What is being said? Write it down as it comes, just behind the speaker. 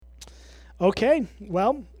Okay,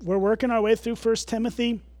 well, we're working our way through 1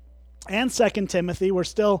 Timothy and 2 Timothy. We're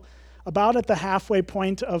still about at the halfway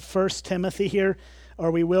point of 1 Timothy here, or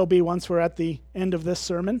we will be once we're at the end of this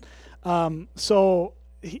sermon.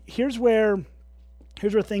 Here's where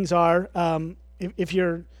things are. If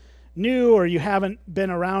you're new or you haven't been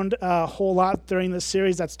around a whole lot during this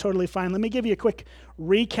series, that's totally fine. Let me give you a quick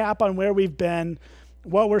recap on where we've been,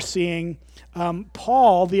 what we're seeing.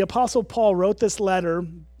 The Apostle Paul wrote this letter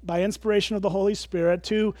by inspiration of the Holy Spirit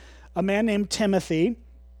to a man named Timothy.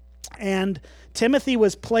 And Timothy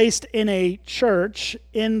was placed in a church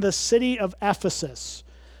in the city of Ephesus.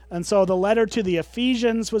 And so the letter to the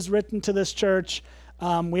Ephesians was written to this church.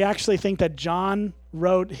 We actually think that John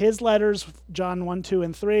wrote his letters, John 1, 2,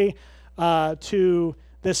 and 3, to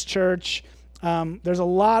this church. There's a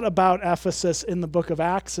lot about Ephesus in the book of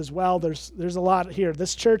Acts as well. There's a lot here.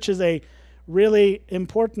 This church is a really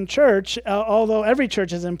important church, although every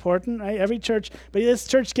church is important, right? Every church, but this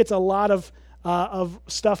church gets a lot of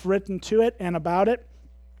stuff written to it and about it.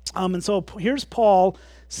 And so here's Paul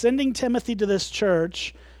sending Timothy to this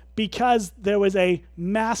church because there was a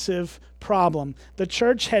massive problem. The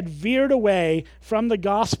church had veered away from the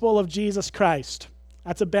gospel of Jesus Christ.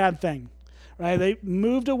 That's a bad thing, right? They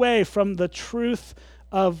moved away from the truth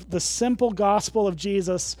of the simple gospel of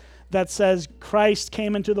Jesus that says Christ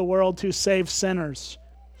came into the world to save sinners.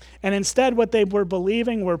 And instead, what they were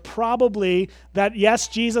believing were probably that, yes,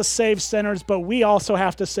 Jesus saves sinners, but we also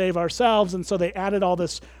have to save ourselves. And so they added all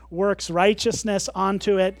this works righteousness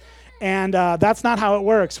onto it. And that's not how it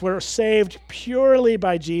works. We're saved purely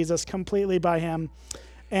by Jesus, completely by him,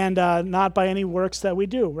 and not by any works that we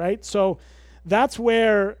do, right? So that's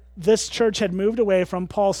where this church had moved away from.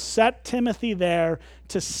 Paul set Timothy there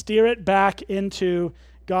to steer it back into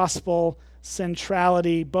gospel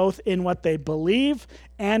centrality, both in what they believe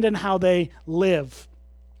and in how they live.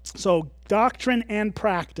 So doctrine and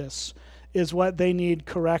practice is what they need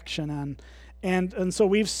correction on. And so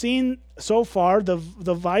we've seen so far the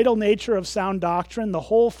vital nature of sound doctrine, the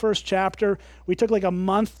whole first chapter. We took like a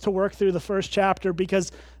month to work through the first chapter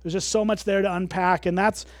because there's just so much there to unpack. And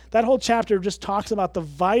that whole chapter just talks about the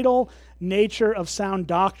vital nature of sound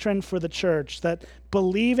doctrine for the church, that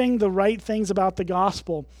believing the right things about the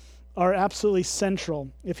gospel are absolutely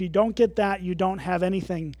central. If you don't get that, you don't have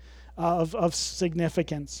anything of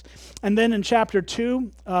significance. And then in chapter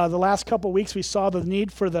 2, the last couple weeks, we saw the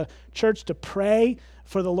need for the church to pray,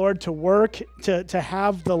 for the Lord to work, to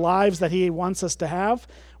have the lives that he wants us to have.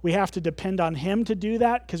 We have to depend on him to do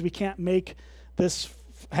that because we can't make this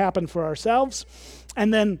happen for ourselves.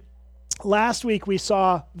 And then last week, we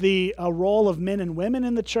saw the role of men and women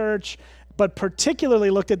in the church, but particularly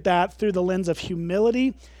looked at that through the lens of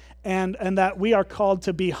humility and that we are called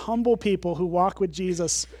to be humble people who walk with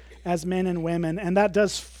Jesus as men and women. And that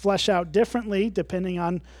does flesh out differently depending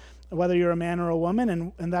on whether you're a man or a woman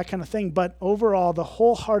and that kind of thing. But overall, the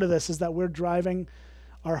whole heart of this is that we're driving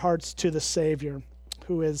our hearts to the Savior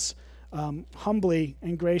who is humbly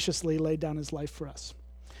and graciously laid down his life for us.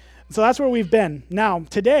 So that's where we've been. Now,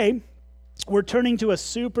 today, we're turning to a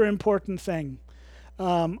super important thing.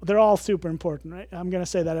 They're all super important, right? I'm going to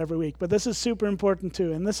say that every week, but this is super important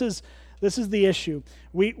too. And this is the issue.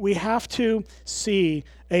 We have to see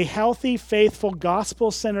a healthy, faithful,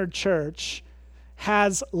 gospel-centered church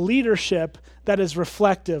has leadership that is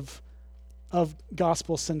reflective of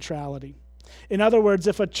gospel centrality. In other words,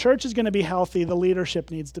 if a church is going to be healthy, the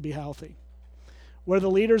leadership needs to be healthy. Where the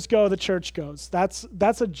leaders go, the church goes. That's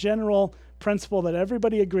a general principle that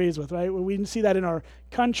everybody agrees with, right? We see that in our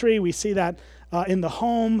country. We see that in the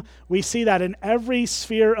home. We see that in every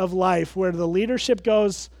sphere of life. Where the leadership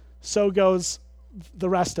goes, so goes the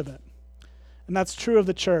rest of it. And that's true of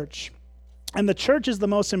the church. And the church is the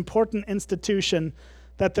most important institution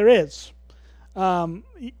that there is. The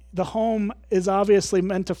home is obviously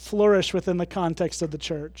meant to flourish within the context of the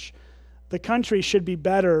church. The country should be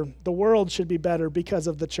better. The world should be better because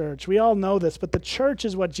of the church. We all know this, but the church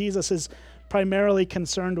is what Jesus is primarily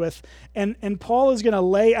concerned with. And Paul is going to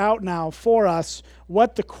lay out now for us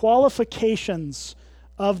what the qualifications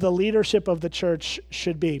of the leadership of the church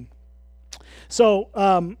should be.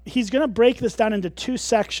 So he's going to break this down into two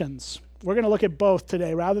sections. We're going to look at both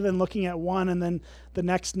today rather than looking at one and then the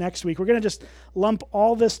next week. We're going to just lump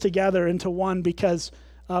all this together into one because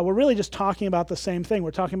we're really just talking about the same thing.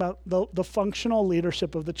 We're talking about the functional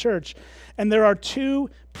leadership of the church. And there are two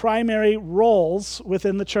primary roles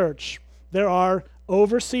within the church. There are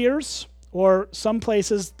overseers, or some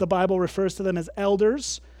places the Bible refers to them as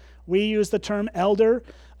elders. We use the term elder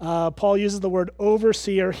Paul uses the word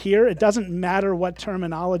overseer here. It doesn't matter what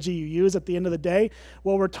terminology you use at the end of the day.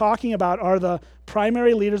 What we're talking about are the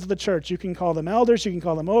primary leaders of the church. You can call them elders, you can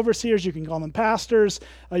call them overseers, you can call them pastors,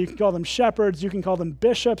 you can call them shepherds, you can call them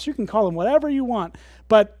bishops, you can call them whatever you want.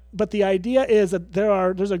 But the idea is that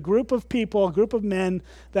there's a group of people, a group of men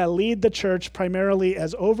that lead the church primarily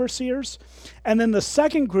as overseers. And then the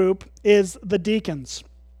second group is the deacons.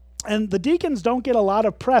 And the deacons don't get a lot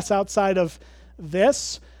of press outside of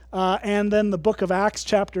this. And then the book of Acts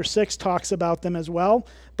chapter 6 talks about them as well.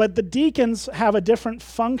 But the deacons have a different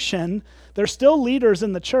function. They're still leaders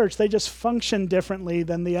in the church. They just function differently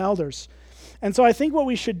than the elders. And so I think what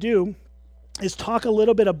we should do is talk a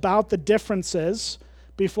little bit about the differences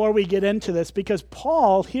before we get into this, because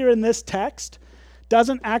Paul here in this text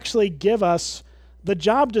doesn't actually give us the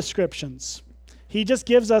job descriptions. He just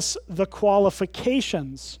gives us the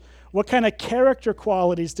qualifications. What kind of character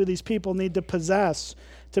qualities do these people need to possess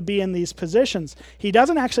to be in these positions? He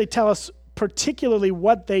doesn't actually tell us particularly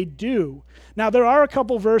what they do. Now, there are a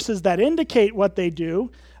couple verses that indicate what they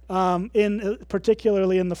do,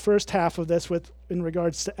 particularly in the first half of this in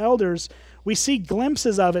regards to elders. We see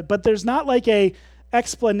glimpses of it, but there's not like a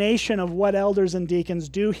explanation of what elders and deacons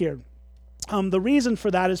do here. The reason for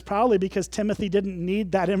that is probably because Timothy didn't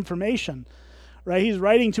need that information. Right? He's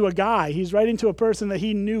writing to a guy. He's writing to a person that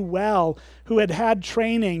he knew well, who had had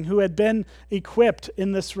training, who had been equipped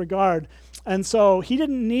in this regard. And so he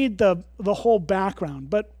didn't need the whole background,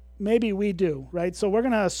 but maybe we do, right? So we're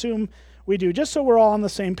going to assume we do, just so we're all on the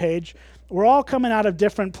same page. We're all coming out of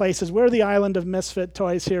different places. We're the island of misfit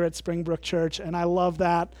toys here at Springbrook Church, and I love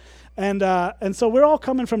that. And so we're all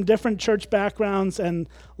coming from different church backgrounds and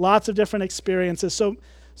lots of different experiences.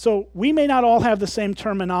 So we may not all have the same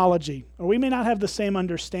terminology, or we may not have the same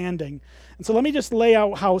understanding. And so let me just lay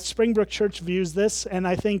out how Springbrook Church views this, and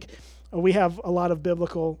I think we have a lot of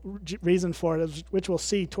biblical reason for it, which we'll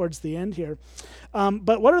see towards the end here.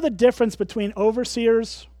 But what are the difference between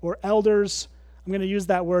overseers or elders? I'm going to use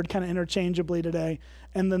that word kind of interchangeably today,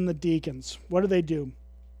 and then the deacons. What do they do?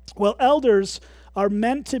 Well, elders are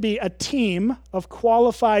meant to be a team of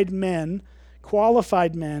qualified men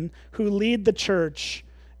who lead the church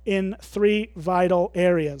in three vital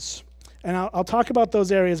areas. And I'll talk about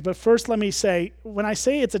those areas, but first let me say, when I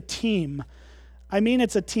say it's a team, I mean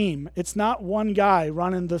it's a team. It's not one guy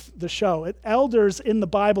running the show. Elders in the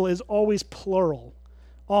Bible is always plural,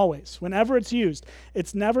 always. Whenever it's used,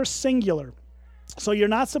 it's never singular. So you're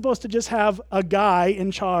not supposed to just have a guy in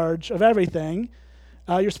charge of everything.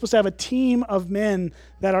 You're supposed to have a team of men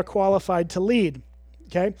that are qualified to lead.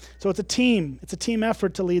 Okay, so it's a team. It's a team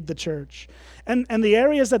effort to lead the church. And the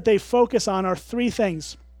areas that they focus on are three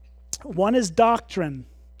things. One is doctrine.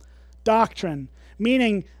 Doctrine,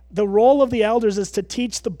 meaning the role of the elders is to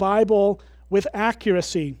teach the Bible with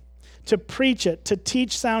accuracy, to preach it, to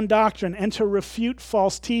teach sound doctrine, and to refute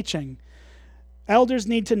false teaching. Elders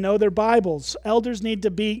need to know their Bibles. Elders need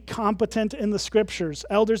to be competent in the Scriptures.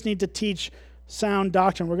 Elders need to teach sound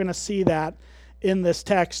doctrine. We're going to see that in this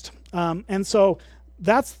text. And so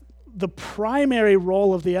that's the primary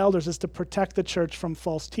role of the elders, is to protect the church from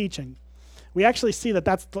false teaching. We actually see that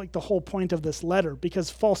that's like the whole point of this letter, because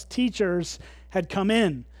false teachers had come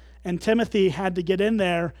in, and Timothy had to get in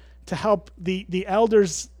there to help the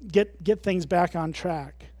elders get things back on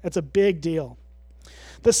track. That's a big deal.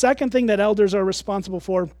 The second thing that elders are responsible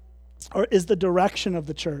for is the direction of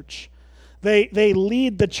the church. They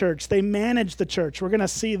lead the church. They manage the church. We're going to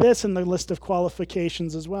see this in the list of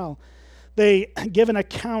qualifications as well. They give an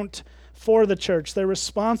account for the church. They're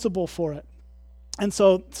responsible for it. And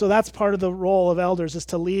so that's part of the role of elders, is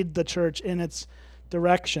to lead the church in its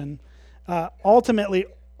direction. Ultimately,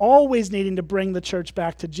 always needing to bring the church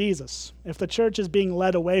back to Jesus. If the church is being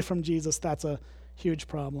led away from Jesus, that's a huge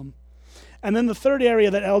problem. And then the third area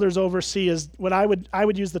that elders oversee is what I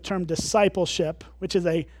would use the term discipleship, which is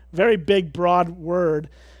a very big, broad word.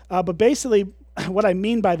 But basically, what I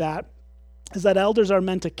mean by that is that elders are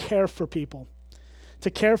meant to care for people,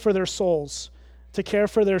 to care for their souls, to care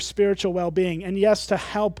for their spiritual well-being, and yes, to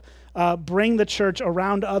help bring the church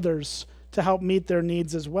around others to help meet their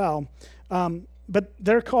needs as well. But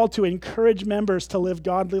they're called to encourage members to live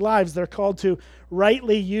godly lives. They're called to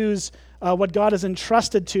rightly use what God has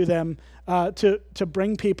entrusted to them to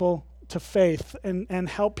bring people to faith and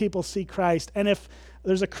help people see Christ. And if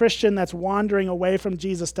there's a Christian that's wandering away from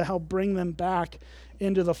Jesus, to help bring them back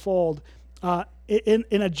into the fold in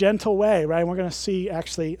a gentle way, right? And we're going to see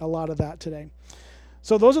actually a lot of that today.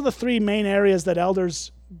 So those are the three main areas that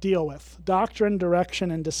elders deal with: doctrine, direction,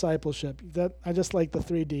 and discipleship. I just like the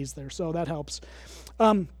 3 Ds there, so that helps.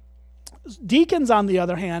 Deacons, on the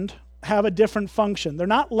other hand, have a different function. They're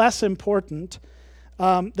not less important.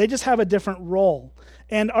 They just have a different role.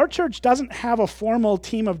 And our church doesn't have a formal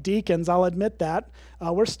team of deacons, I'll admit that.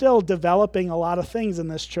 We're still developing a lot of things in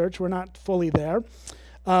this church. We're not fully there.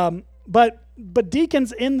 But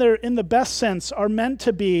deacons in the best sense are meant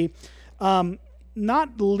to be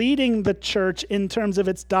not leading the church in terms of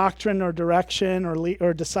its doctrine or direction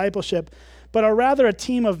or discipleship, but are rather a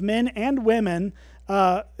team of men and women.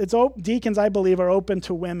 Deacons, I believe, are open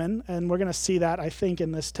to women, and we're going to see that, I think,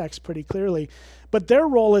 in this text pretty clearly. But their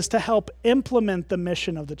role is to help implement the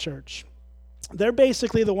mission of the church. They're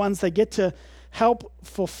basically the ones that get to help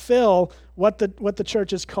fulfill what the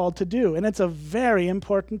church is called to do, and it's a very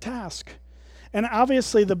important task. And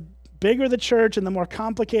obviously, the bigger the church and the more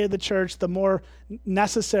complicated the church, the more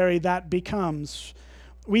necessary that becomes.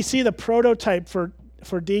 We see the prototype for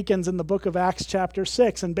deacons in the book of Acts chapter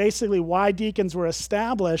 6, and basically why deacons were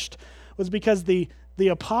established was because the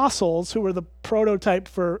apostles, who were the prototype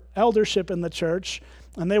for eldership in the church,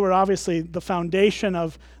 and they were obviously the foundation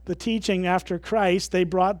of the teaching after Christ, they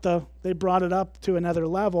brought it up to another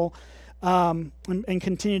level and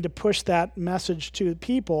continued to push that message to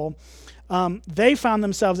people. They found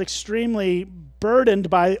themselves extremely burdened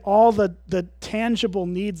by all the tangible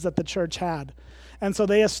needs that the church had. And so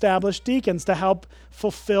they established deacons to help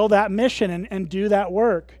fulfill that mission and do that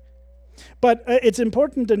work. But it's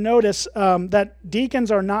important to notice that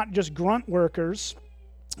deacons are not just grunt workers.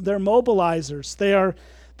 They're mobilizers.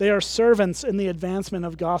 They are servants in the advancement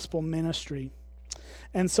of gospel ministry.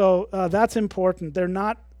 And so that's important. They're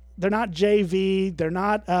not JV. They're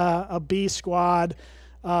not a B squad.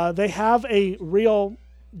 They have a real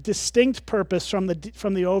distinct purpose from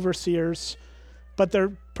the overseers, but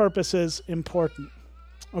their purpose is important.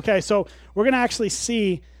 Okay, so we're going to actually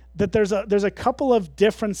see that there's a couple of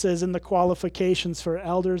differences in the qualifications for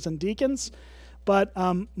elders and deacons, but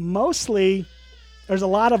mostly there's a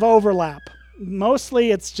lot of overlap.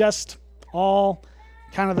 Mostly it's just all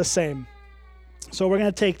kind of the same. So we're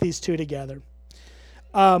going to take these two together.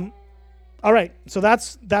 All right, so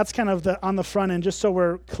that's kind of on the front end, just so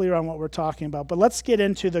we're clear on what we're talking about. But let's get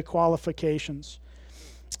into the qualifications.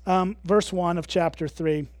 Verse 1 of chapter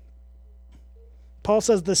 3. Paul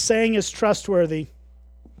says, "The saying is trustworthy.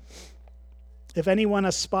 If anyone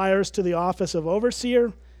aspires to the office of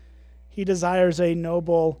overseer, he desires a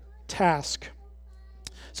noble task."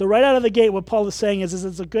 So right out of the gate, what Paul is saying is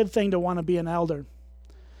it's a good thing to want to be an elder.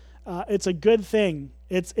 It's a good thing.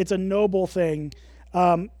 It's a noble thing.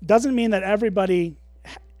 Doesn't mean that everybody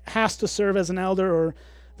has to serve as an elder or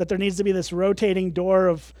that there needs to be this rotating door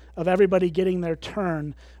of everybody getting their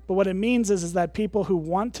turn. But what it means is that people who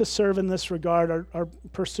want to serve in this regard are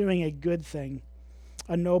pursuing a good thing,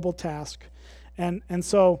 a noble task. And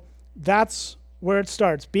so that's where it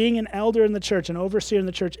starts. Being an elder in the church, an overseer in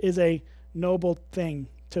the church, is a noble thing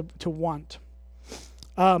to want.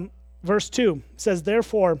 Verse 2 says,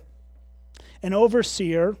 "Therefore, an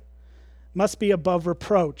overseer must be above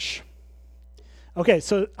reproach." Okay,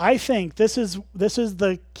 so I think this is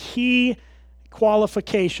the key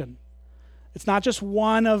qualification. It's not just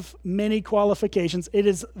one of many qualifications. It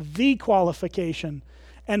is the qualification.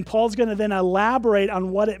 And Paul's going to then elaborate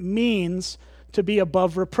on what it means to be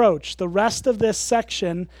above reproach. The rest of this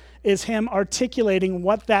section is him articulating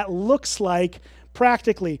what that looks like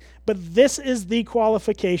practically. But this is the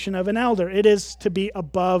qualification of an elder. It is to be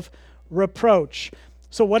above reproach.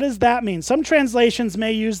 So what does that mean? Some translations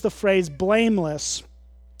may use the phrase blameless.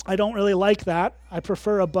 I don't really like that. I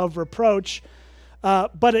prefer above reproach.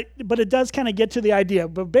 But it does kind of get to the idea.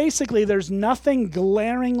 But basically, there's nothing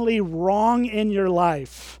glaringly wrong in your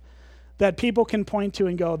life that people can point to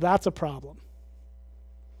and go, that's a problem.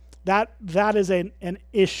 That is an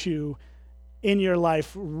issue in your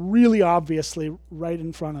life, really obviously right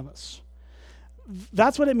in front of us.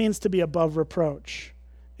 That's what it means to be above reproach.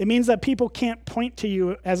 It means that people can't point to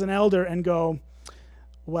you as an elder and go,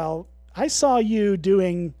 well, I saw you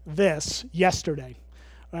doing this yesterday.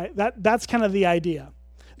 Right? That's kind of the idea.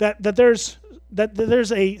 That there's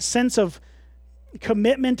a sense of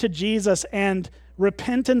commitment to Jesus and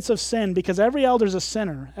repentance of sin, because every elder's a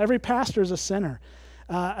sinner. Every pastor is a sinner.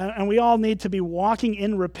 And we all need to be walking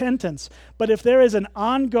in repentance. But if there is an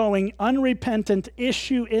ongoing, unrepentant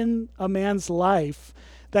issue in a man's life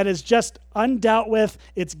that is just undealt with,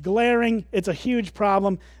 it's glaring, it's a huge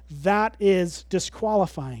problem, that is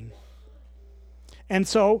disqualifying. And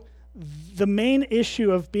so the main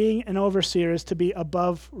issue of being an overseer is to be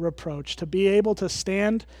above reproach, to be able to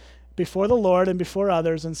stand before the Lord and before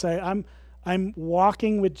others and say, I'm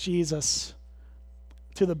walking with Jesus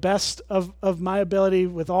to the best of my ability,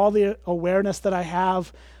 with all the awareness that I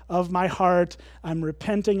have of my heart. I'm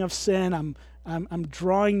repenting of sin. I'm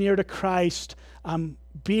drawing near to Christ. I'm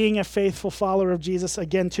being a faithful follower of Jesus,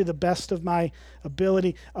 again, to the best of my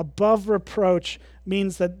ability. Above reproach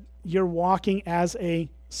means that you're walking as a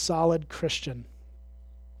solid Christian.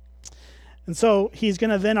 And so he's going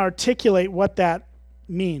to then articulate what that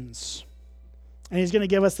means. And he's going to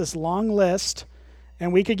give us this long list,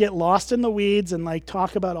 and we could get lost in the weeds and like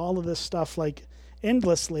talk about all of this stuff like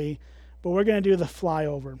endlessly, but we're going to do the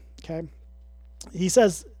flyover, okay? He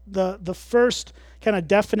says the first kind of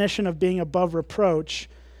definition of being above reproach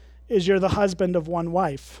is you're the husband of one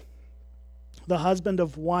wife. The husband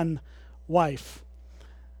of one wife.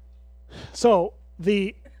 So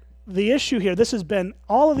the issue here, this has been,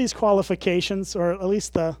 all of these qualifications, or at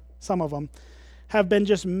least some of them, have been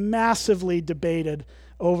just massively debated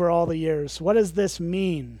over all the years. What does this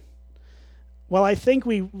mean? Well, I think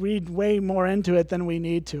we read way more into it than we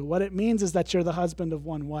need to. What it means is that you're the husband of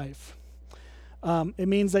one wife. It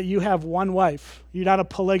means that you have one wife. You're not a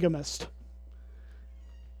polygamist.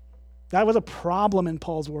 That was a problem in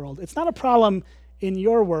Paul's world. It's not a problem in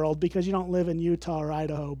your world because you don't live in Utah or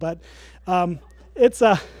Idaho, but it's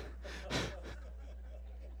a...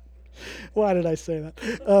 Why did I say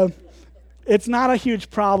that? It's not a huge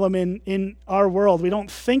problem in our world. We don't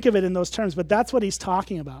think of it in those terms, but that's what he's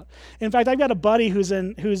talking about. In fact, I've got a buddy who's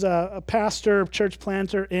a pastor, church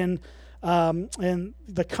planter in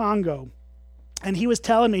the Congo, and he was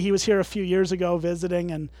telling me, he was here a few years ago visiting,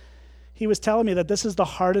 and he was telling me that this is the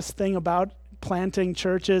hardest thing about planting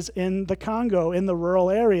churches in the Congo, in the rural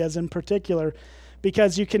areas in particular,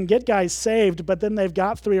 because you can get guys saved, but then they've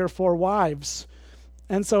got 3 or 4 wives.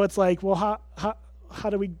 And so it's like, well, how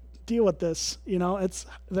do we deal with this? You know,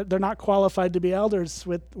 they're not qualified to be elders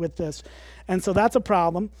with this. And so that's a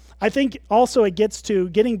problem. I think also it gets to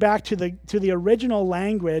getting back to the original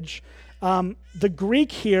language. The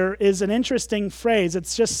Greek here is an interesting phrase.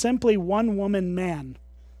 It's just simply one woman man.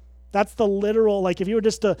 That's the literal, like if you were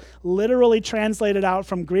just to literally translate it out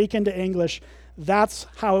from Greek into English, that's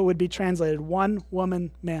how it would be translated. One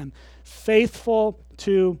woman man. Faithful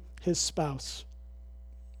to his spouse.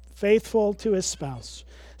 Faithful to his spouse.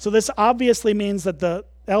 So this obviously means that the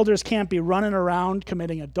elders can't be running around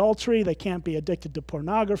committing adultery. They can't be addicted to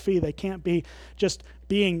pornography. They can't be just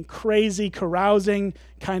being crazy, carousing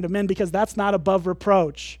kind of men, because that's not above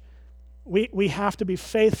reproach. We have to be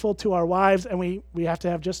faithful to our wives, and we have to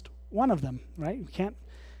have just one of them, right? We can't.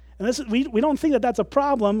 And this is, we don't think that that's a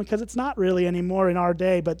problem, because it's not really anymore in our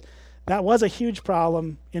day, but that was a huge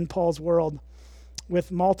problem in Paul's world,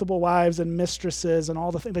 with multiple wives and mistresses and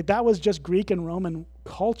all the things. Like that was just Greek and Roman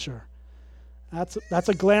culture. That's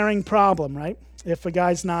a glaring problem, right? If a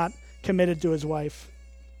guy's not committed to his wife.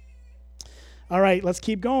 All right, let's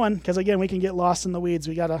keep going, because again, we can get lost in the weeds.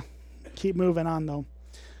 We got to keep moving on, though.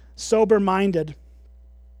 Sober-minded,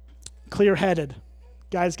 clear-headed.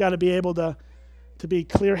 Guy's got to be able to be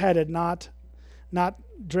clear-headed, not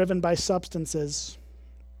driven by substances.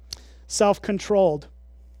 Self-controlled.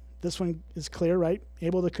 This one is clear, right?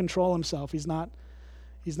 Able to control himself. He's not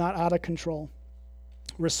out of control.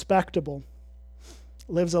 Respectable.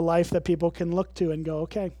 Lives a life that people can look to and go,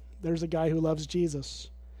 okay, there's a guy who loves Jesus.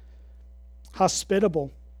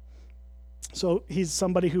 Hospitable. So he's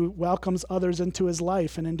somebody who welcomes others into his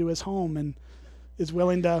life and into his home and is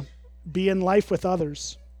willing to be in life with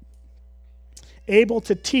others. Able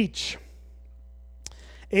to teach.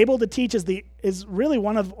 Able to teach is really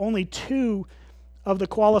one of only 2 of the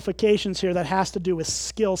qualifications here that has to do with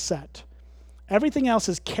skill set. Everything else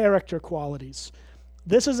is character qualities.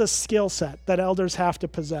 This is a skill set that elders have to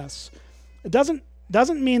possess. It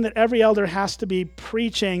doesn't mean that every elder has to be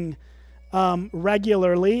preaching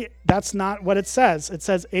regularly. That's not what it says. It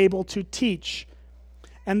says able to teach.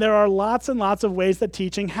 And there are lots and lots of ways that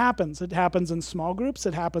teaching happens. It happens in small groups.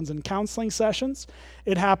 It happens in counseling sessions.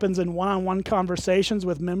 It happens in one-on-one conversations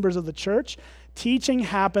with members of the church. Teaching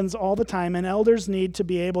happens all the time, and elders need to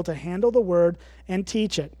be able to handle the word and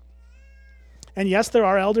teach it. And yes, there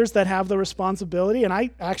are elders that have the responsibility,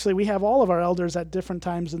 and we have all of our elders at different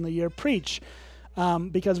times in the year preach,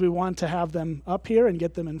 because we want to have them up here and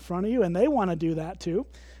get them in front of you, and they want to do that too,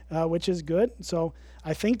 which is good. So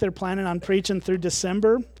I think they're planning on preaching through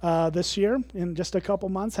December this year, in just a couple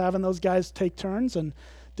months, having those guys take turns and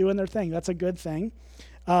doing their thing. That's a good thing.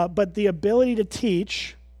 But the ability to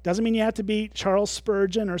teach doesn't mean you have to be Charles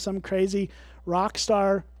Spurgeon or some crazy rock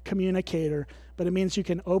star communicator, but it means you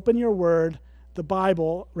can open your word, the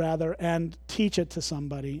Bible rather, and teach it to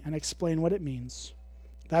somebody and explain what it means.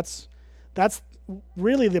 That's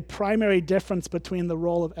really the primary difference between the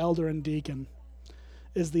role of elder and deacon,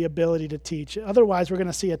 is the ability to teach. Otherwise, we're going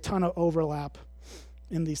to see a ton of overlap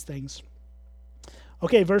in these things.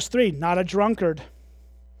 Okay, verse 3, not a drunkard.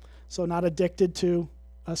 So not addicted to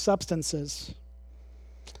substances.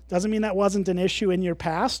 Doesn't mean that wasn't an issue in your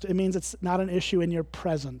past. It means it's not an issue in your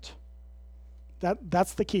present.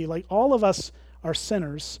 That's the key. Like, all of us are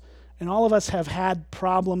sinners, and all of us have had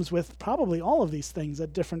problems with probably all of these things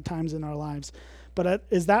at different times in our lives. But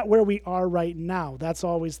is that where we are right now? That's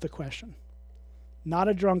always the question. Not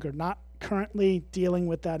a drunkard, not currently dealing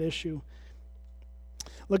with that issue.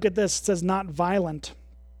 Look at this. It says not violent,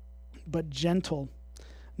 but gentle,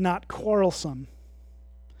 not quarrelsome.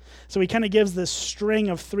 So he kind of gives this string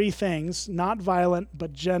of three things: not violent,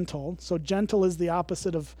 but gentle. So gentle is the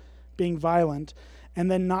opposite of being violent. And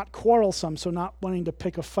then not quarrelsome, so not wanting to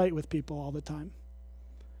pick a fight with people all the time.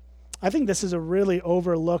 I think this is a really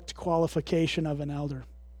overlooked qualification of an elder,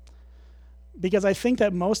 because I think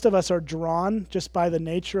that most of us are drawn, just by the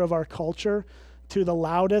nature of our culture, to the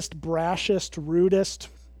loudest, brashest, rudest,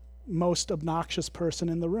 most obnoxious person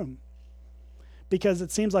in the room. Because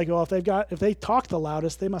it seems like, well, if they talk the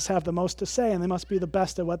loudest, they must have the most to say, and they must be the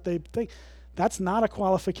best at what they think. That's not a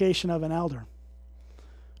qualification of an elder.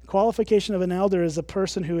 Qualification of an elder is a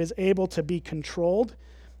person who is able to be controlled,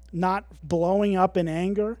 not blowing up in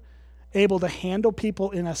anger, able to handle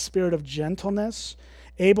people in a spirit of gentleness,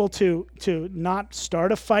 able to not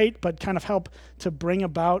start a fight, but kind of help to bring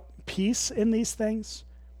about peace in these things.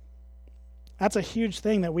 That's a huge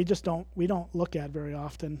thing that we don't look at very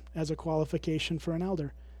often as a qualification for an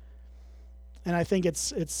elder. And I think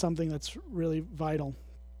it's something that's really vital,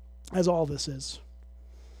 as all this is.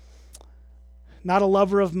 Not a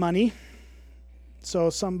lover of money. So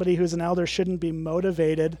somebody who's an elder shouldn't be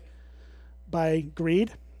motivated by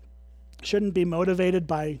greed, shouldn't be motivated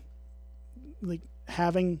by like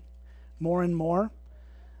having more and more.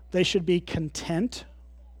 They should be content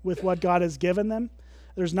with what God has given them.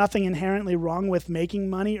 There's nothing inherently wrong with making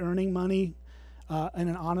money, earning money in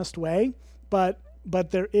an honest way, but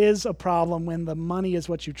there is a problem when the money is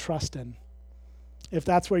what you trust in, if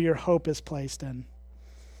that's where your hope is placed in.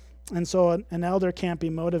 And so an elder can't be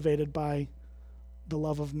motivated by the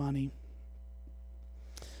love of money.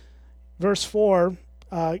 Verse 4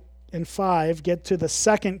 and 5 get to the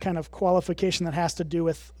second kind of qualification that has to do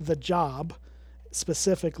with the job,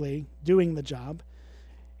 specifically doing the job.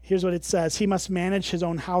 Here's what it says: he must manage his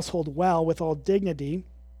own household well with all dignity,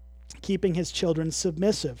 keeping his children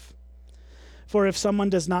submissive. For if someone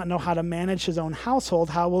does not know how to manage his own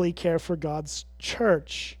household, how will he care for God's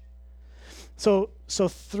church? So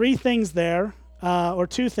three things there, or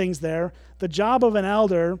two things there. The job of an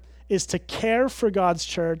elder is to care for God's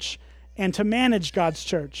church and to manage God's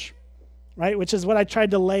church, right? Which is what I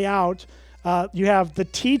tried to lay out. You have the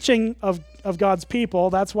teaching of God's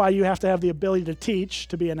people. That's why you have to have the ability to teach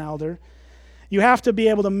to be an elder. You have to be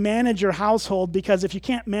able to manage your household, because if you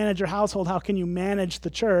can't manage your household, how can you manage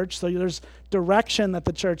the church? So there's direction that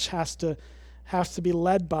the church has to be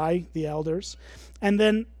led by the elders. And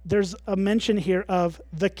then there's a mention here of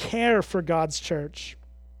the care for God's church,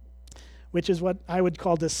 which is what I would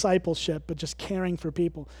call discipleship, but just caring for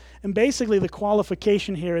people. And basically the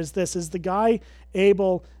qualification here is this: is the guy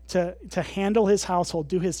able to handle his household?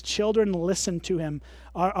 Do his children listen to him?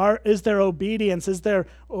 Is there obedience?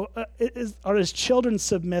 Are his children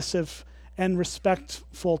submissive and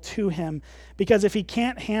respectful to him? Because if he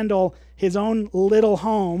can't handle his own little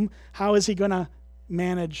home, how is he going to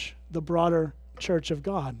manage the broader church of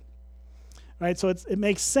God? Right? So it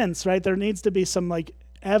makes sense, right? There needs to be some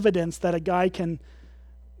evidence that a guy can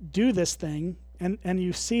do this thing, and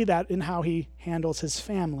you see that in how he handles his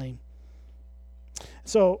family.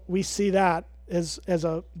 So we see that as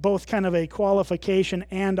a both kind of a qualification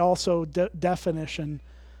and also definition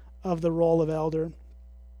of the role of elder.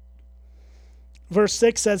 Verse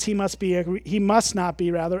 6 says he must not be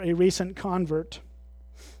a recent convert,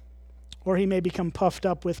 or he may become puffed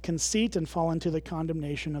up with conceit and fall into the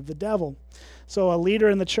condemnation of the devil. So a leader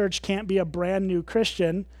in the church can't be a brand new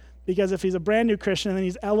Christian, because if he's a brand new Christian and then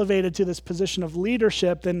he's elevated to this position of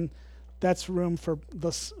leadership, then that's room for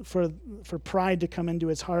pride to come into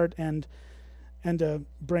his heart and to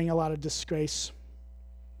bring a lot of disgrace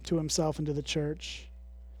to himself and to the church.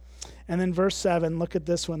 And then verse 7, look at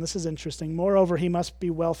this one. This is interesting. Moreover, he must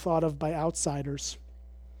be well thought of by outsiders,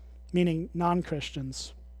 meaning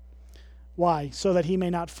non-Christians. Why? So that he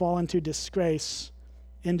may not fall into disgrace,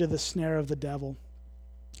 into the snare of the devil.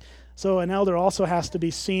 So an elder also has to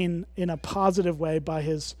be seen in a positive way by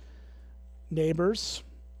his neighbors,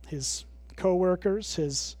 his co-workers,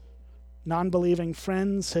 his non-believing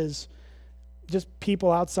friends, his just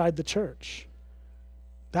people outside the church.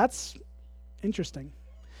 That's interesting.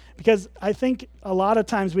 Because I think a lot of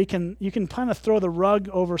times you can kind of throw the rug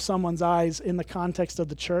over someone's eyes in the context of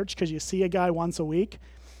the church because you see a guy once a week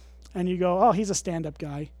and you go, oh, he's a stand-up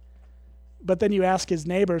guy. But then you ask his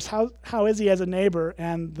neighbors, how is he as a neighbor?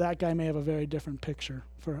 And that guy may have a very different picture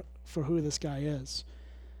for who this guy is.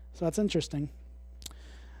 So that's interesting.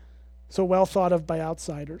 So well thought of by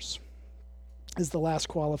outsiders is the last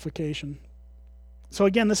qualification. So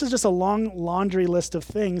again, this is just a long laundry list of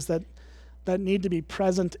things that need to be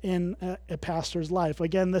present in a pastor's life.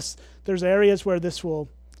 Again, there's areas where this will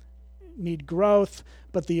need growth,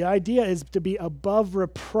 but the idea is to be above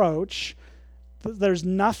reproach. There's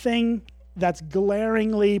nothing that's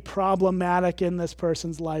glaringly problematic in this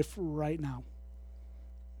person's life right now.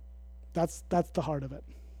 That's the heart of it,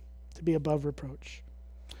 to be above reproach.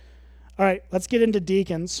 All right, let's get into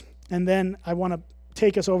deacons, and then I want to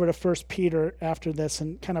take us over to 1 Peter after this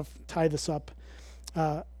and kind of tie this up.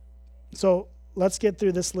 So let's get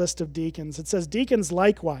through this list of deacons. It says deacons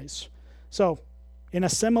likewise. So in a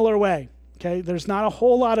similar way, okay, there's not a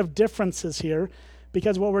whole lot of differences here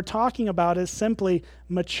because what we're talking about is simply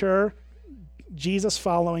mature,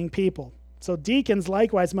 Jesus-following people. So deacons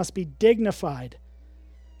likewise must be dignified.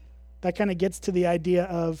 That kind of gets to the idea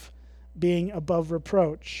of being above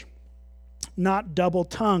reproach, not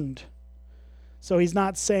double-tongued. So he's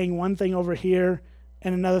not saying one thing over here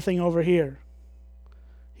and another thing over here.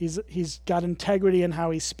 He's got integrity in how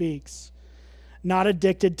he speaks. Not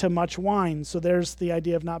addicted to much wine. So there's the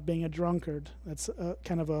idea of not being a drunkard. That's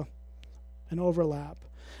kind of an overlap.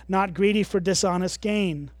 Not greedy for dishonest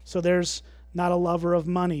gain. So there's not a lover of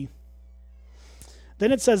money.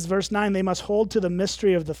 Then it says, verse 9, they must hold to the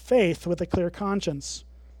mystery of the faith with a clear conscience.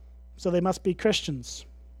 So they must be Christians.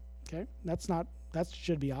 Okay, that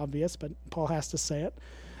should be obvious, but Paul has to say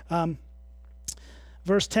it.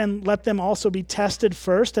 Verse 10, let them also be tested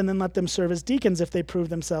first, and then let them serve as deacons if they prove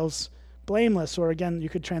themselves blameless. Or again, you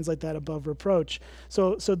could translate that above reproach.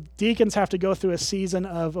 So deacons have to go through a season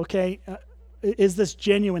of, okay, is this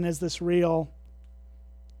genuine? Is this real?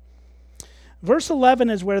 Verse 11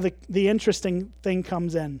 is where the interesting thing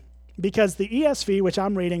comes in. Because the ESV, which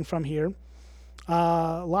I'm reading from here,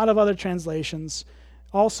 a lot of other translations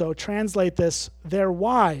also translate this, their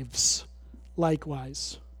wives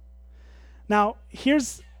likewise. Now,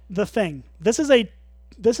 here's the thing. This is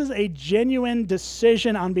a genuine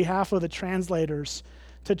decision on behalf of the translators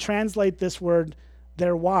to translate this word,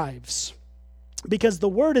 their wives, because the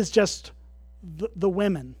word is just the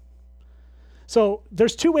women. So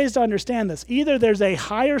there's two ways to understand this. Either there's a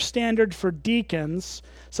higher standard for deacons,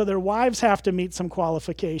 so their wives have to meet some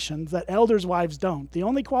qualifications that elders' wives don't. The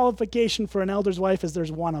only qualification for an elder's wife is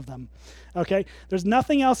there's one of them. Okay? There's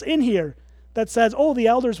nothing else in here that says, oh, the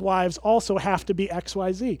elders' wives also have to be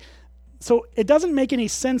XYZ. So it doesn't make any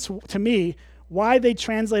sense to me why they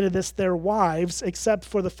translated this their wives, except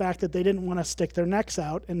for the fact that they didn't want to stick their necks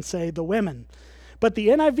out and say the women. But the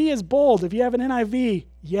NIV is bold. If you have an NIV,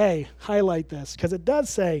 yay, highlight this, because it does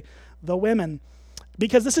say the women.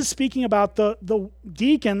 Because this is speaking about the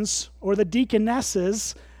deacons or the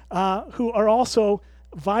deaconesses who are also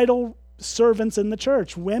vital servants in the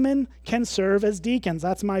church. Women can serve as deacons.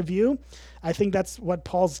 That's my view. I think that's what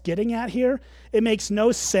Paul's getting at here. It makes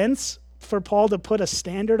no sense for Paul to put a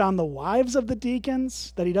standard on the wives of the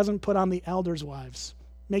deacons that he doesn't put on the elders' wives.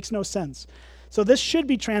 Makes no sense. So this should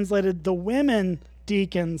be translated, the women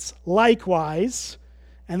deacons likewise,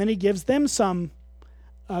 and then he gives them some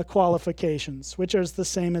qualifications, which are the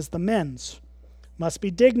same as the men's. Must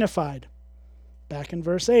be dignified. Back in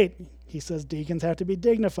verse 8, he says deacons have to be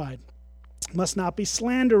dignified. Must not be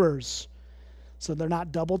slanderers, so they're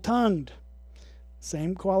not double-tongued.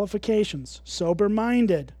 Same qualifications.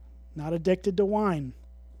 Sober-minded, not addicted to wine.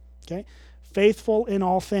 Okay? Faithful in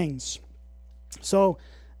all things. So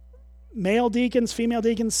male deacons, female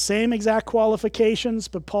deacons, same exact qualifications,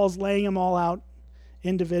 but Paul's laying them all out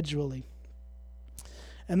individually.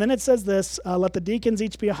 And then it says this, let the deacons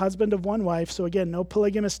each be a husband of one wife. So again, no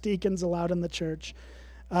polygamous deacons allowed in the church.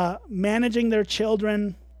 Managing their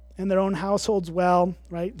children and their own households well,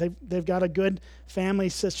 right? They've got a good family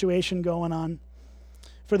situation going on.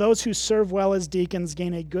 For those who serve well as deacons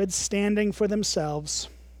gain a good standing for themselves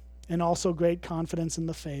and also great confidence in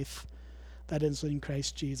the faith that is in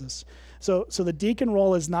Christ Jesus. So the deacon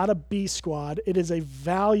role is not a B squad. It is a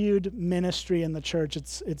valued ministry in the church.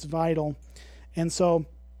 It's vital. And so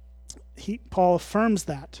Paul affirms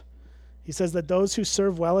that. He says that those who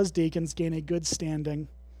serve well as deacons gain a good standing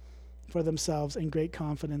for themselves and great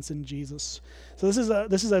confidence in Jesus. So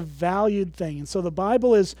this is a valued thing. And so the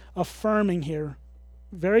Bible is affirming here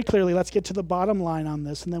very clearly. Let's get to the bottom line on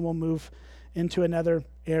this, and then we'll move into another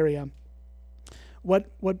area. What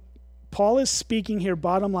Paul is speaking here,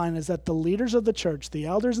 bottom line, is that the leaders of the church, the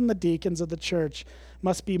elders and the deacons of the church,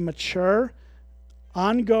 must be mature,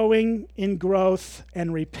 ongoing in growth,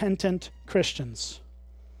 and repentant Christians.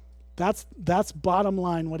 That's bottom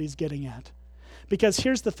line what he's getting at. Because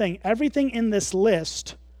here's the thing, everything in this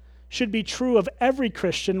list should be true of every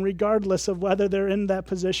Christian, regardless of whether they're in that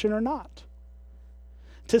position or not.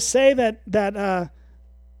 To say that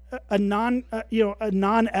a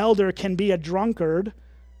non-elder can be a drunkard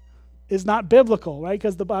is not biblical, right?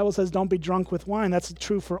 Because the Bible says don't be drunk with wine. That's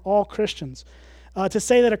true for all Christians. To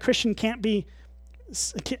say that a Christian can be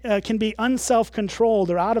unself-controlled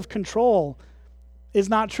or out of control is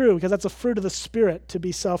not true, because that's a fruit of the Spirit to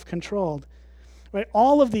be self-controlled. Right?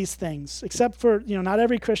 All of these things, except for, not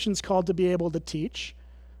every Christian's called to be able to teach.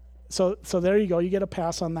 So there you go, you get a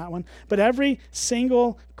pass on that one. But every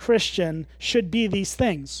single Christian should be these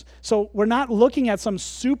things. So we're not looking at some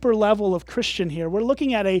super level of Christian here. We're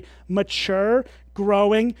looking at a mature,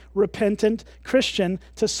 growing, repentant Christian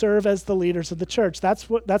to serve as the leaders of the church. That's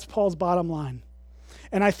Paul's bottom line.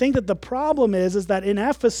 And I think that the problem is that in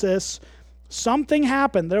Ephesus, something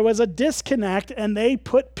happened. There was a disconnect, and they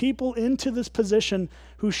put people into this position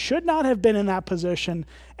who should not have been in that position,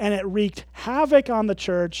 and it wreaked havoc on the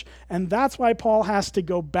church. And that's why Paul has to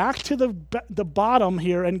go back to the bottom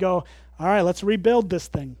here and go, all right, let's rebuild this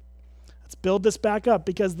thing. Let's build this back up,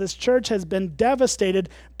 because this church has been devastated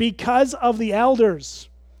because of the elders.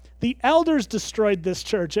 The elders destroyed this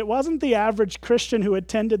church. It wasn't the average Christian who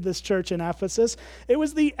attended this church in Ephesus. It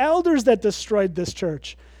was the elders that destroyed this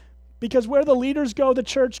church. Because where the leaders go, the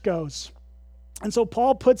church goes. And so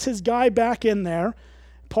Paul puts his guy back in there.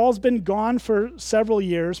 Paul's been gone for several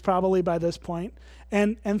years, probably by this point,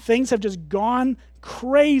 and things have just gone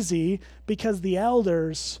crazy because the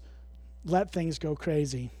elders let things go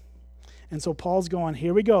crazy. And so Paul's going,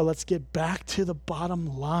 here we go, let's get back to the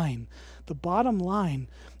bottom line. The bottom line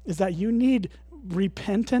is that you need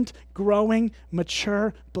repentant, growing,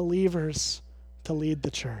 mature believers to lead the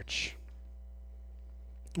church.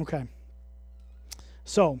 Okay.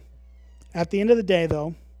 So, at the end of the day,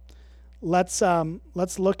 though, let's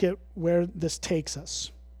look at where this takes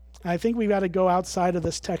us. I think we've got to go outside of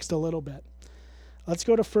this text a little bit. Let's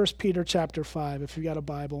go to 1 Peter chapter 5. If you've got a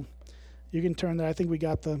Bible, you can turn there. I think we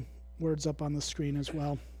got the words up on the screen as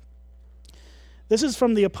well. This is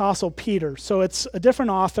from the Apostle Peter. So it's a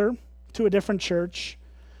different author to a different church.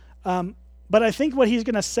 But I think what he's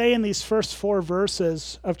going to say in these first 4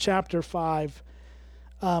 verses of chapter 5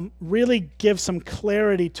 really gives some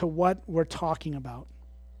clarity to what we're talking about.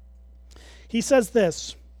 He says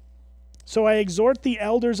this, "So I exhort the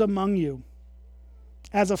elders among you,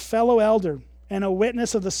 as a fellow elder and a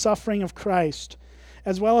witness of the suffering of Christ,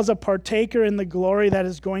 as well as a partaker in the glory that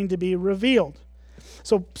is going to be revealed."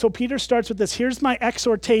 So Peter starts with this. Here's my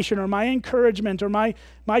exhortation or my encouragement or my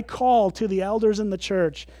call to the elders in the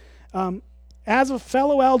church. As a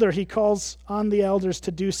fellow elder, he calls on the elders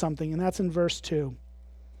to do something, and that's in verse 2.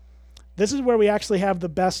 This is where we actually have the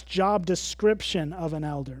best job description of an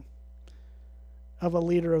elder, of a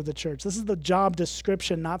leader of the church. This is the job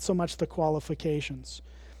description, not so much the qualifications.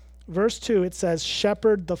 Verse 2, it says,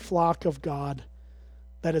 "Shepherd the flock of God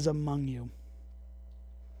that is among you."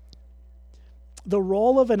 The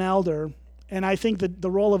role of an elder, and I think that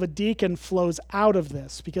the role of a deacon flows out of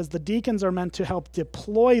this, because the deacons are meant to help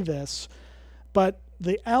deploy this, but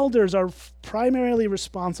the elders are primarily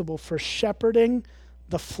responsible for shepherding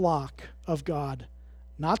the flock of God.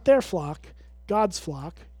 Not their flock, God's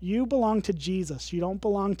flock. You belong to Jesus. You don't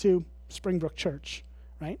belong to Springbrook Church,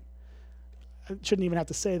 right? I shouldn't even have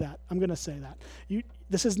to say that. I'm going to say that.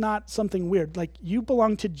 This is not something weird. Like, you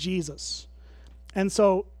belong to Jesus. And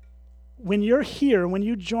so when you're here, when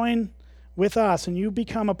you join with us and you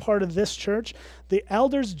become a part of this church, the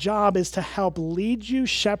elder's job is to help lead you,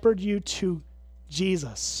 shepherd you to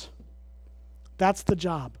Jesus. That's the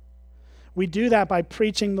job. We do that by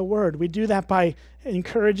preaching the word. We do that by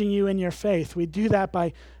encouraging you in your faith. We do that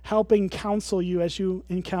by helping counsel you as you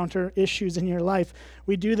encounter issues in your life.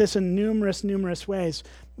 We do this in numerous ways.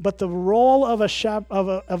 But the role of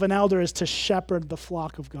an elder is to shepherd the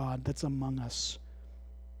flock of God that's among us.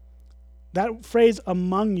 That phrase,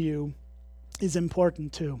 "among you," is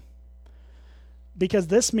important too, because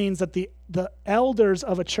this means that the elders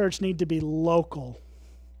of a church need to be local.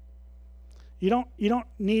 You don't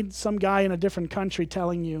need some guy in a different country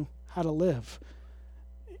telling you how to live.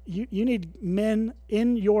 You need men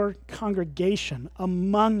in your congregation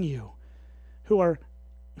among you who are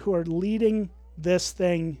leading this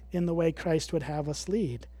thing in the way Christ would have us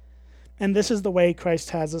lead. And this is the way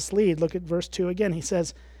Christ has us lead. Look at verse 2 again. He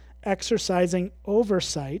says, exercising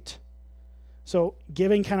oversight, so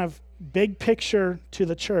giving kind of big picture to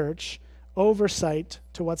the church, oversight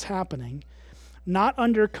to what's happening, not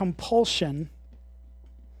under compulsion,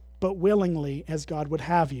 but willingly as God would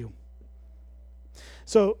have you.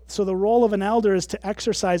 So the role of an elder is to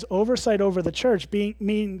exercise oversight over the church,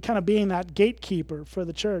 being that gatekeeper for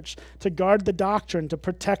the church, to guard the doctrine, to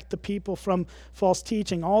protect the people from false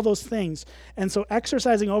teaching, all those things. And so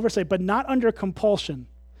exercising oversight, but not under compulsion.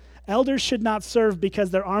 Elders should not serve because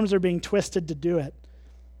their arms are being twisted to do it.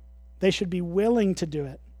 They should be willing to do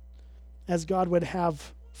it as God would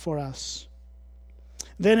have for us.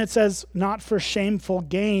 Then it says, not for shameful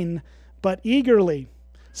gain, but eagerly.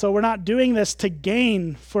 So we're not doing this to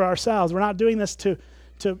gain for ourselves. We're not doing this to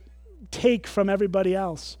take from everybody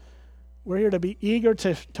else. We're here to be eager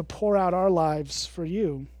to pour out our lives for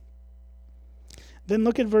you. Then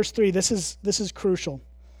look at verse 3. This is crucial.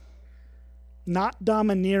 Not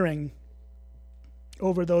domineering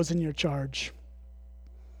over those in your charge,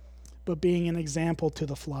 but being an example to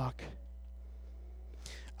the flock.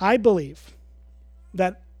 I believe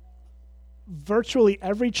that virtually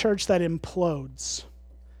every church that implodes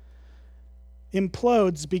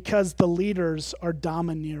because the leaders are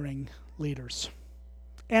domineering leaders,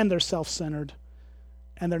 and they're self-centered,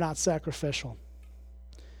 and they're not sacrificial.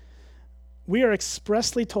 We are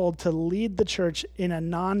expressly told to lead the church in a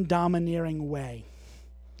non-domineering way,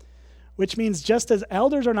 which means just as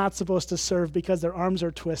elders are not supposed to serve because their arms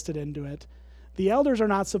are twisted into it, the elders are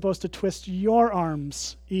not supposed to twist your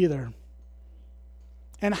arms either.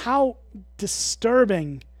 And how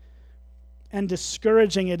disturbing and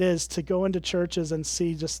discouraging it is to go into churches and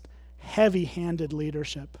see just heavy-handed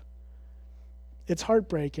leadership. It's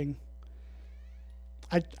heartbreaking.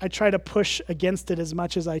 I try to push against it as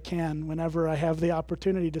much as I can whenever I have the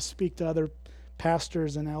opportunity to speak to other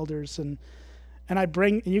pastors and elders. And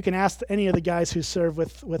you can ask any of the guys who serve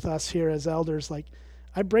with us here as elders,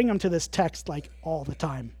 I bring them to this text all the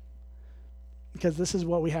time, because this is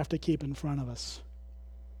what we have to keep in front of us.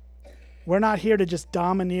 We're not here to just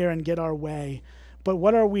domineer and get our way, but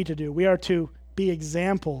what are we to do? We are to be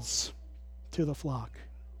examples to the flock.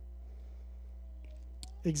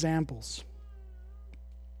 Examples.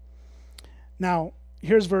 Now,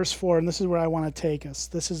 here's verse 4, and this is where I want to take us.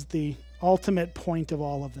 This is the ultimate point of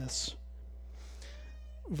all of this.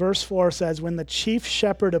 Verse 4 says, when the chief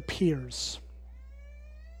shepherd appears,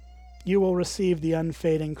 you will receive the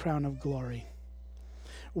unfading crown of glory.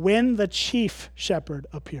 When the chief shepherd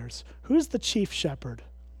appears. Who's the chief shepherd?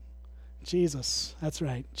 Jesus. That's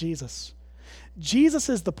right, Jesus. Jesus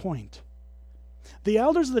is the point. The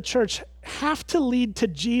elders of the church have to lead to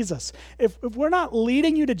Jesus. If we're not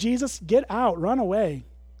leading you to Jesus, get out, run away.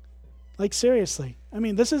 Seriously.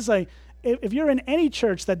 This is if you're in any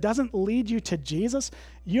church that doesn't lead you to Jesus,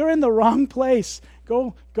 you're in the wrong place.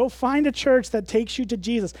 Go find a church that takes you to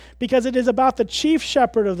Jesus, because it is about the chief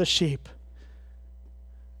shepherd of the sheep.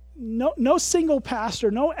 No single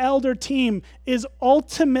pastor, no elder team is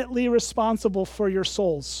ultimately responsible for your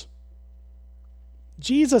souls.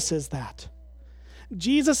 Jesus is that.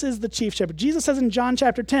 Jesus is the chief shepherd. Jesus says in John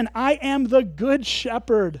chapter 10, I am the good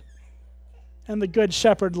shepherd. And the good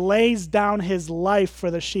shepherd lays down his life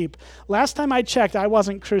for the sheep. Last time I checked, I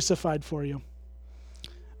wasn't crucified for you.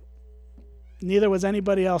 Neither was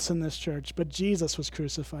anybody else in this church, but Jesus was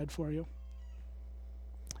crucified for you.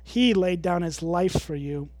 He laid down his life for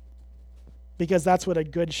you, because that's what a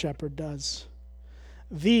good shepherd does.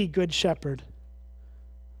 The good shepherd.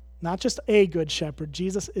 Not just a good shepherd.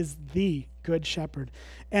 Jesus is the good shepherd.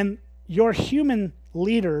 And your human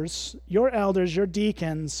leaders, your elders, your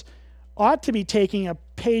deacons, ought to be taking a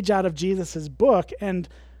page out of Jesus' book and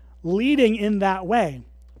leading in that way,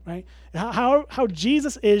 right? How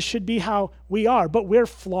Jesus is should be how we are, but we're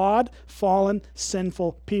flawed, fallen,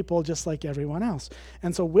 sinful people just like everyone else.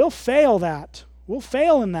 And so we'll fail that. We'll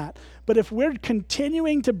fail in that. But if we're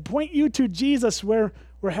continuing to point you to Jesus, we're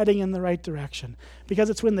heading in the right direction. Because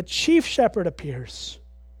it's when the chief shepherd appears,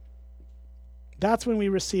 that's when we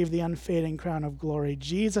receive the unfading crown of glory.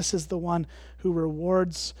 Jesus is the one who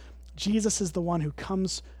rewards. Jesus is the one who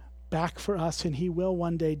comes back for us, and he will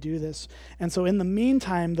one day do this. And so in the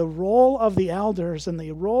meantime, the role of the elders and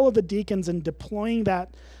the role of the deacons in deploying that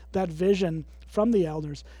vision from the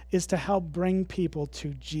elders is to help bring people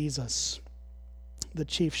to Jesus, the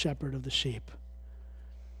chief shepherd of the sheep.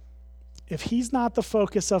 If he's not the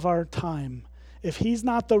focus of our time, if he's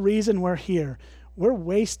not the reason we're here, we're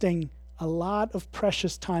wasting a lot of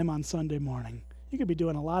precious time on Sunday morning. You could be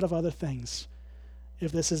doing a lot of other things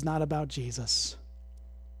if this is not about Jesus.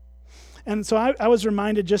 And so I was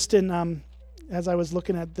reminded just as I was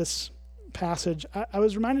looking at this passage, I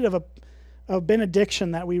was reminded of a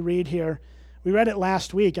benediction that we read here, We read it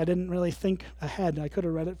last week. I didn't really think ahead. I could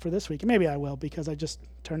have read it for this week. Maybe I will because I just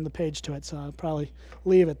turned the page to it, so I'll probably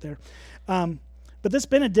leave it there. But this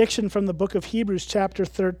benediction from the book of Hebrews chapter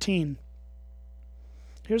 13.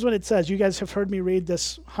 Here's what it says. You guys have heard me read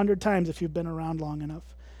this 100 times if you've been around long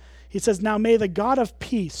enough. He says, "Now may the God of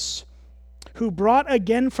peace, who brought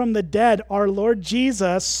again from the dead our Lord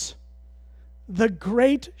Jesus, the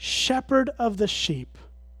great shepherd of the sheep,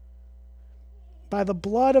 by the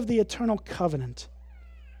blood of the eternal covenant,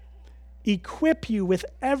 equip you with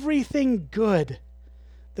everything good,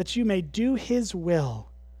 that you may do his will,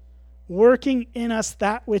 working in us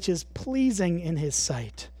that which is pleasing in his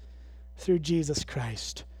sight, through Jesus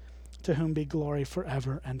Christ, to whom be glory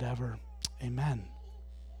forever and ever. Amen."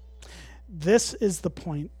 This is the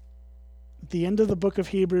point. At the end of the book of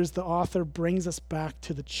Hebrews, the author brings us back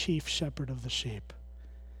to the chief shepherd of the sheep,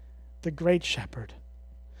 the great shepherd,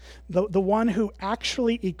 the one who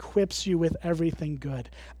actually equips you with everything good.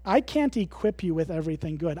 I can't equip you with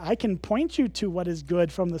everything good. I can point you to what is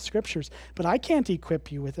good from the scriptures, but I can't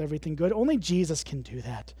equip you with everything good. Only Jesus can do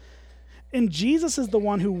that. And Jesus is the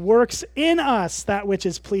one who works in us that which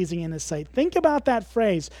is pleasing in his sight. Think about that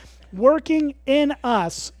phrase, working in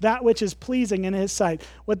us that which is pleasing in his sight.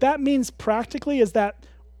 What that means practically is that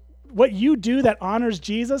what you do that honors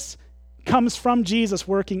Jesus comes from Jesus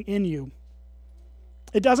working in you.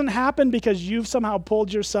 It doesn't happen because you've somehow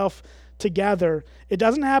pulled yourself together. It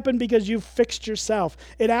doesn't happen because you've fixed yourself.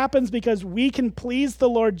 It happens because we can please the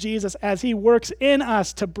Lord Jesus as he works in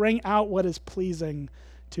us to bring out what is pleasing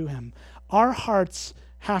to him. Our hearts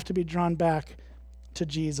have to be drawn back to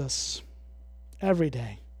Jesus every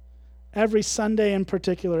day. Every Sunday in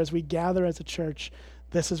particular, as we gather as a church,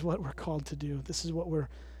 this is what we're called to do. This is what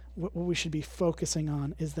we should be focusing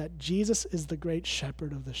on, is that Jesus is the great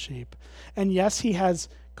shepherd of the sheep. And yes, he has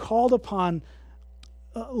called upon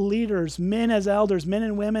leaders, men as elders, men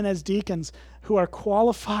and women as deacons, who are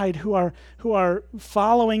qualified, who are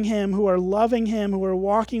following him, who are loving him, who are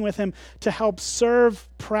walking with him to help serve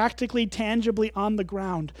practically, tangibly on the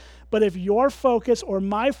ground. But if your focus or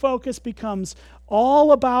my focus becomes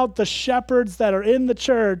all about the shepherds that are in the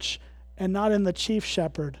church and not in the chief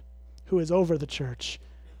shepherd who is over the church,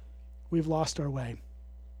 we've lost our way,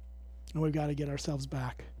 and we've got to get ourselves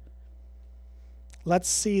back. Let's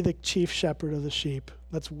see the chief shepherd of the sheep.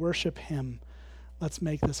 Let's worship him. Let's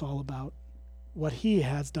make this all about what he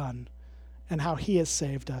has done and how he has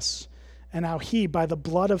saved us and how he, by the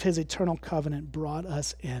blood of his eternal covenant, brought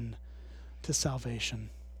us in to salvation.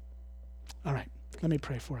 All right, let me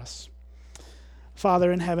pray for us.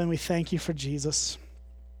 Father in heaven, we thank you for Jesus.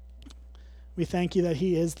 We thank you that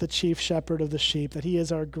he is the chief shepherd of the sheep, that he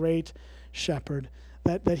is our great shepherd,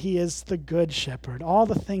 that he is the good shepherd. All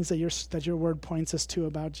the things that your word points us to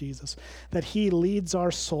about Jesus, that he leads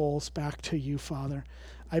our souls back to you, Father.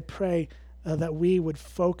 I pray that we would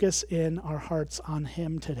focus in our hearts on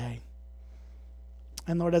him today.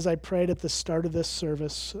 And Lord, as I prayed at the start of this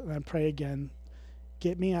service, and I pray again,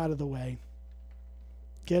 get me out of the way.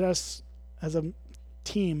 Get us as a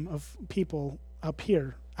team of people up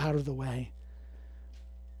here out of the way.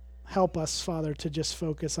 Help us, Father, to just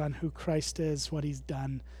focus on who Christ is, what he's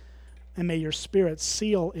done. And may your Spirit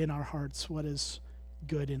seal in our hearts what is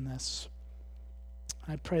good in this.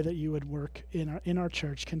 I pray that you would work in our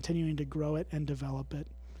church, continuing to grow it and develop it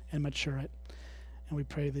and mature it. And we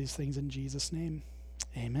pray these things in Jesus' name.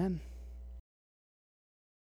 Amen.